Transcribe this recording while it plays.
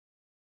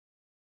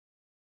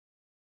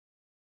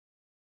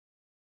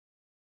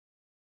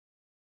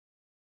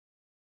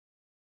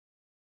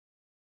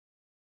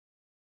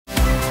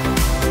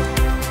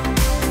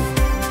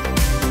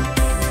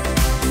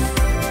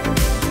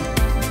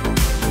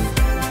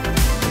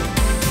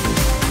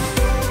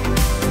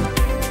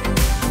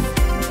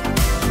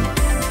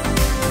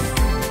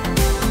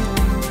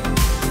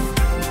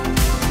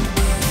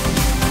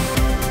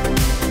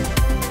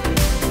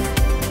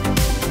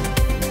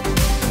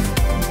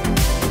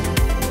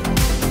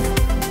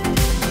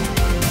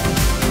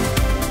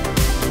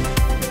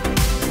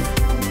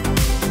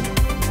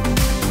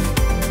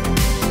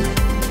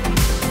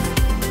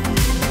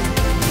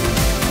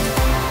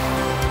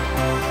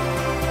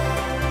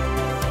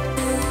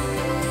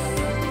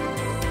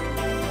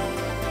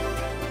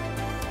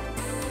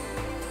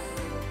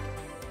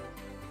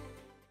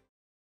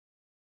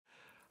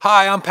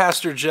Hi, I'm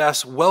Pastor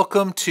Jess.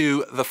 Welcome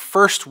to the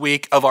first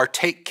week of our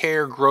Take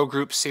Care Grow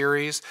Group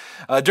series.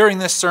 During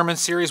this sermon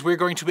series, we're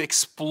going to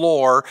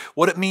explore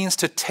what it means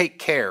to take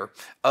care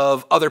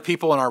of other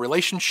people in our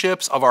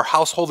relationships, of our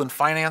household and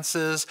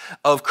finances,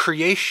 of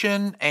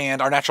creation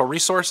and our natural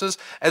resources,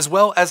 as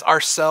well as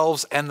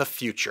ourselves and the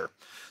future.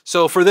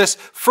 So for this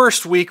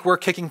first week, we're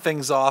kicking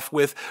things off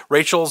with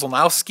Rachel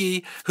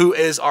Zolnowski, who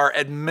is our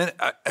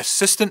administrative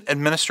associate.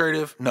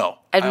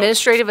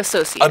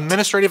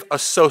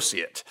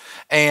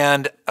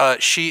 And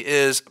she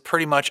is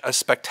pretty much a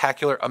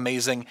spectacular,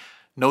 amazing,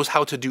 knows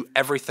how to do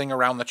everything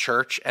around the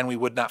church, and we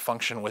would not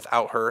function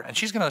without her. And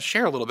she's going to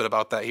share a little bit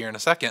about that here in a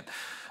second.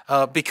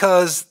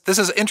 Because this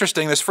is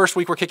interesting. This first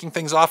week, we're kicking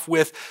things off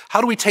with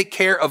how do we take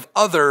care of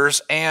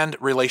others and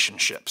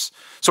relationships?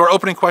 So our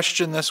opening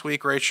question this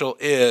week, Rachel,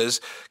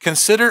 is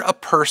consider a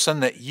person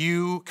that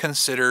you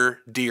consider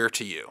dear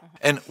to you.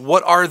 And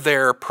what are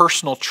their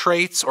personal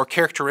traits or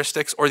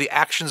characteristics or the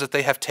actions that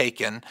they have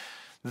taken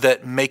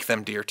that make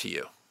them dear to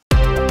you?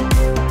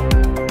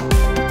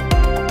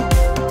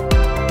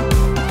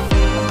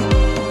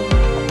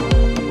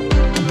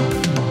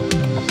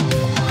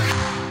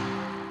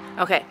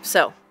 Okay,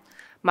 so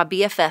my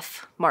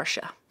BFF,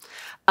 Marcia.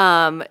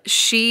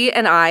 She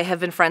and I have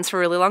been friends for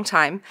a really long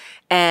time,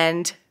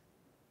 and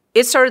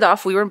it started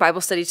off, we were in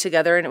Bible study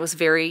together, and it was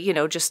very,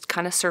 just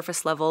kind of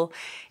surface level.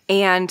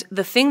 And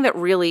the thing that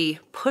really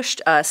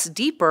pushed us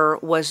deeper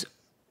was,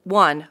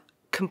 one,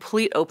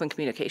 complete open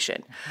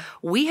communication.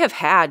 We have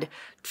had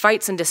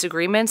fights and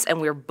disagreements,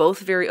 and we're both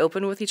very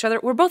open with each other.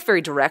 We're both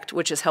very direct,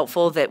 which is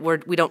helpful, that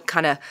we don't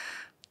kind of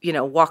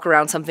walk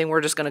around something,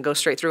 we're just going to go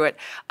straight through it.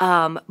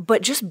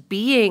 But just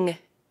being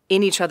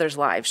in each other's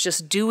lives,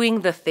 just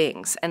doing the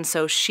things. And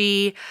so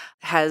she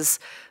has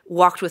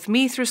walked with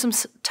me through some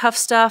tough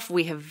stuff.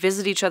 We have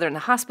visited each other in the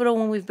hospital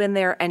when we've been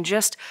there. And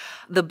just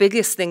the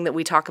biggest thing that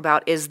we talk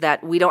about is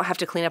that we don't have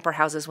to clean up our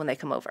houses when they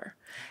come over.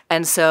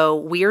 And so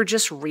we are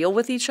just real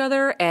with each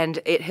other, and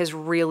it has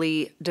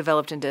really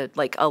developed into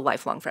like a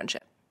lifelong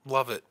friendship.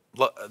 Love it.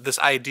 This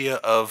idea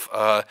of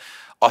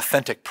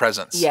authentic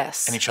presence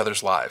in each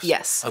other's lives.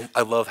 Yes.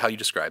 I love how you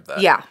describe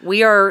that. Yeah,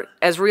 we are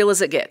as real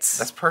as it gets.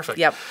 That's perfect.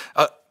 Yep.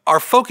 Our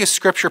focus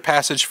scripture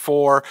passage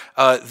for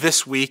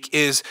this week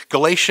is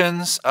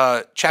Galatians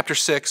chapter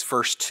 6,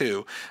 verse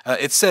 2.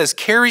 It says,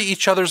 "Carry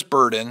each other's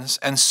burdens,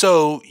 and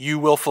so you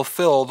will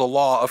fulfill the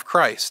law of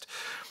Christ."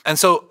 And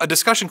so a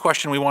discussion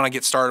question we want to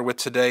get started with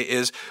today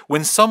is,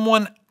 when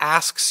someone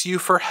asks you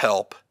for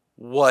help,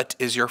 what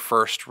is your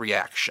first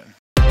reaction?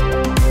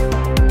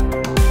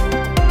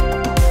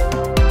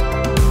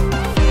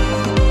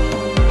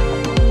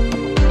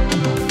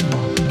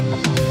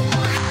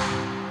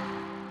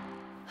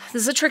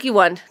 This is a tricky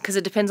one because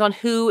it depends on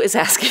who is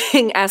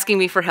asking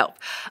me for help.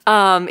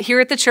 Here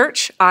at the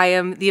church, I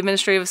am the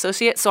administrative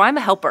associate, so I'm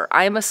a helper.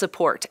 I am a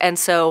support. And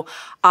so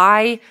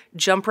I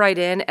jump right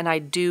in and I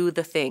do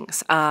the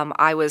things.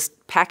 I was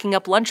packing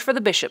up lunch for the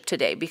bishop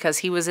today because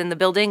he was in the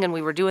building and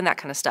we were doing that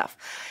kind of stuff.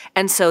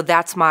 And so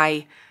that's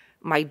my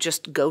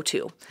just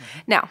go-to. Mm-hmm.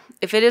 Now,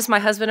 if it is my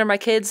husband or my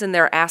kids and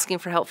they're asking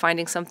for help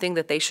finding something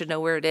that they should know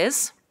where it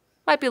is,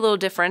 might be a little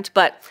different,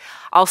 but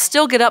I'll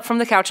still get up from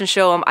the couch and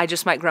show them. I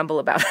just might grumble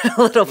about it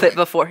a little bit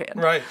beforehand.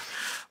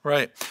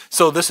 Right.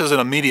 So this is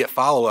an immediate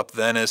follow-up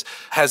then is,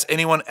 has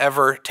anyone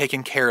ever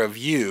taken care of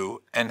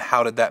you, and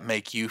how did that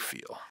make you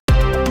feel?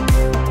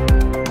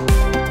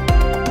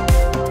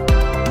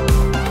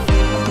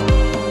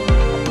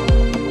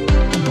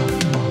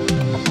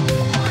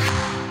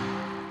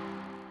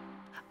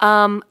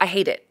 I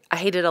hate it. I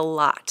hate it a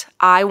lot.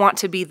 I want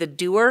to be the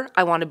doer.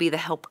 I want to be the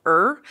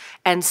helper.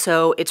 And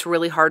so it's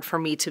really hard for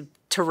me to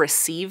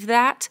receive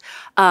that.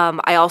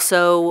 I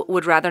also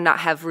would rather not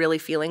have really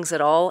feelings at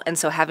all. And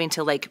so having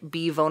to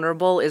be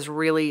vulnerable is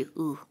really,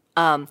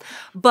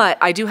 but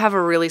I do have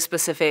a really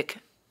specific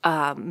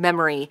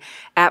memory.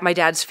 At my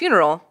dad's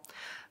funeral,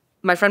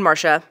 my friend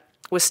Marcia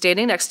was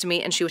standing next to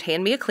me and she would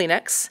hand me a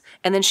Kleenex,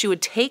 and then she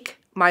would take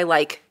my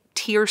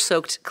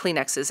tear-soaked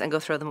Kleenexes and go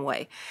throw them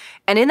away.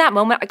 And in that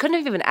moment, I couldn't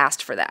have even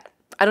asked for that.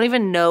 I don't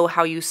even know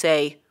how you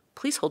say,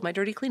 please hold my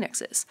dirty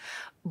Kleenexes.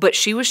 But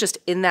she was just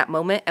in that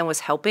moment and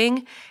was helping.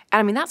 And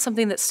I mean, that's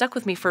something that stuck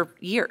with me for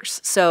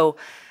years. So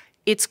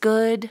it's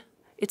good,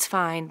 it's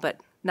fine, but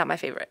not my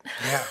favorite.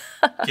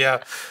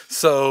 Yeah.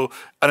 So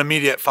an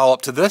immediate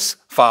follow-up to this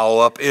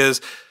follow-up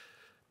is,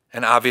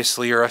 and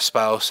obviously you're a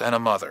spouse and a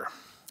mother.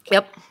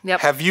 Yep.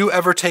 Have you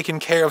ever taken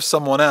care of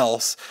someone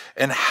else,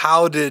 and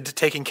how did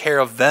taking care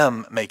of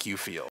them make you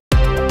feel?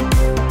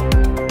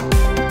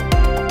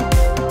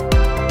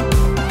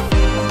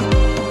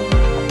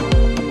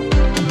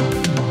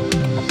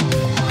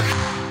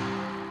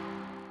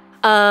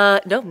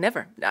 No,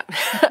 never.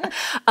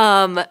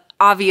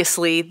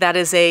 Obviously, that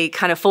is a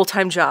kind of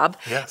full-time job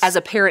as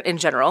a parent in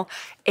general.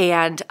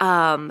 And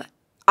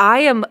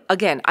I'm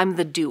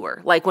the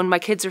doer. Like when my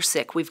kids are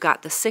sick, we've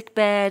got the sick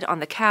bed on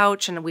the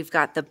couch and we've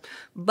got the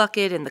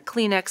bucket and the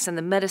Kleenex and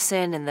the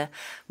medicine and the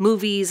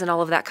movies and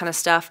all of that kind of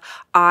stuff.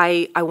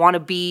 I want to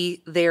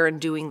be there and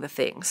doing the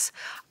things.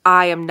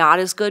 I am not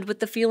as good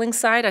with the feeling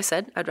side. I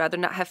said I'd rather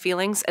not have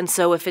feelings. And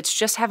so if it's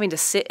just having to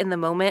sit in the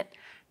moment,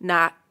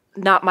 not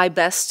my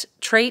best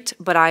trait,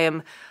 but I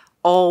am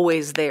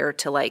always there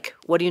to like,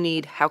 what do you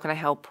need? How can I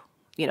help?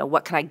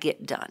 What can I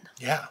get done?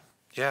 Yeah.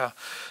 Yeah.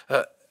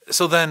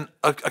 So then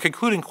a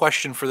concluding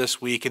question for this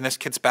week, and this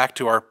gets back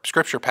to our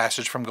scripture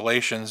passage from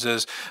Galatians,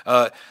 is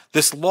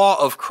this law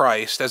of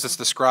Christ, as it's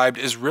described,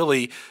 is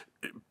really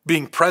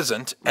being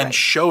present and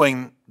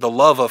showing the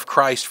love of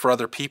Christ for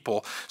other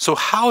people. So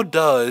how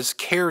does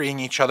carrying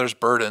each other's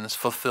burdens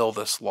fulfill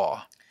this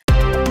law?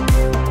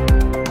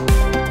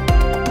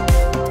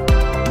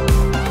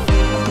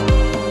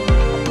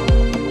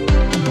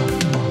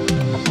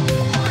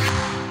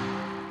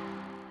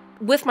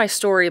 With my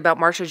story about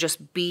Marsha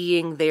just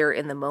being there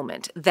in the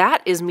moment,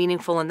 that is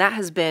meaningful, and that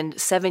has been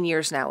 7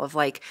 years now of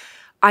like,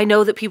 I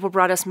know that people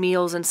brought us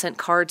meals and sent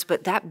cards,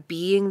 but that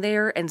being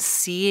there and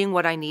seeing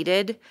what I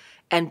needed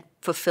and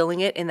fulfilling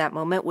it in that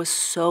moment was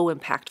so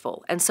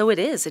impactful. And so it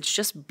is. It's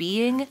just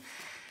being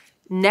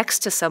next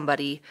to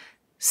somebody,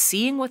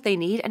 seeing what they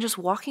need, and just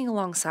walking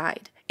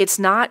alongside. It's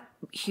not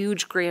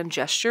huge, grand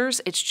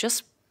gestures. It's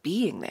just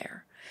being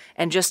there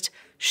and just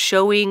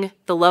showing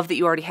the love that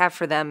you already have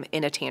for them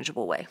in a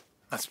tangible way.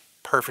 That's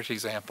perfect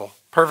example.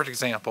 Perfect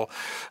example.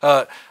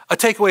 A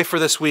takeaway for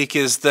this week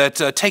is that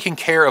taking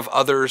care of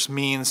others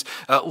means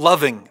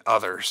loving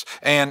others.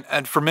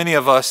 And for many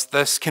of us,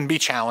 this can be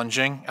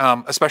challenging,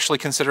 especially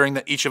considering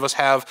that each of us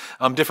have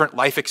different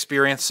life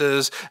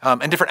experiences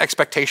and different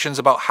expectations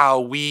about how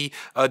we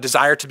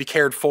desire to be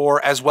cared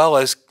for, as well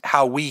as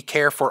how we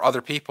care for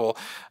other people.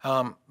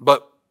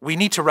 But we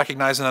need to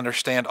recognize and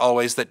understand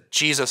always that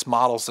Jesus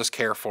models this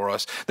care for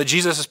us, that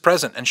Jesus is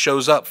present and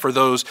shows up for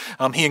those.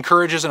 He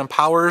encourages and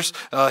empowers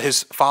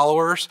his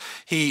followers.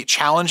 He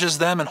challenges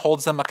them and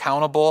holds them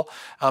accountable.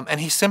 And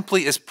he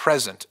simply is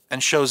present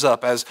and shows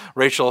up, as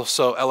Rachel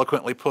so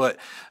eloquently put.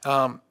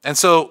 And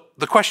so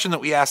the question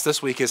that we asked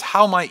this week is,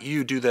 how might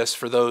you do this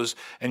for those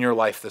in your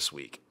life this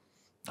week?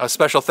 A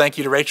special thank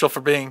you to Rachel for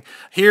being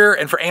here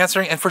and for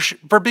answering and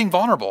for being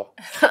vulnerable.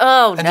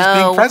 Oh, and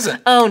just being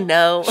present. Oh,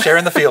 no.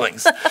 Sharing the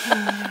feelings.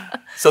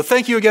 So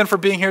thank you again for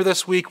being here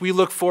this week. We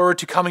look forward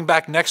to coming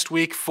back next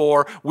week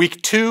for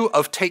week 2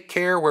 of Take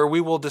Care, where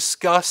we will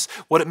discuss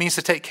what it means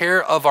to take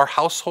care of our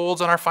households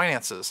and our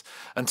finances.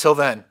 Until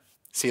then,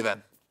 see you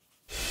then.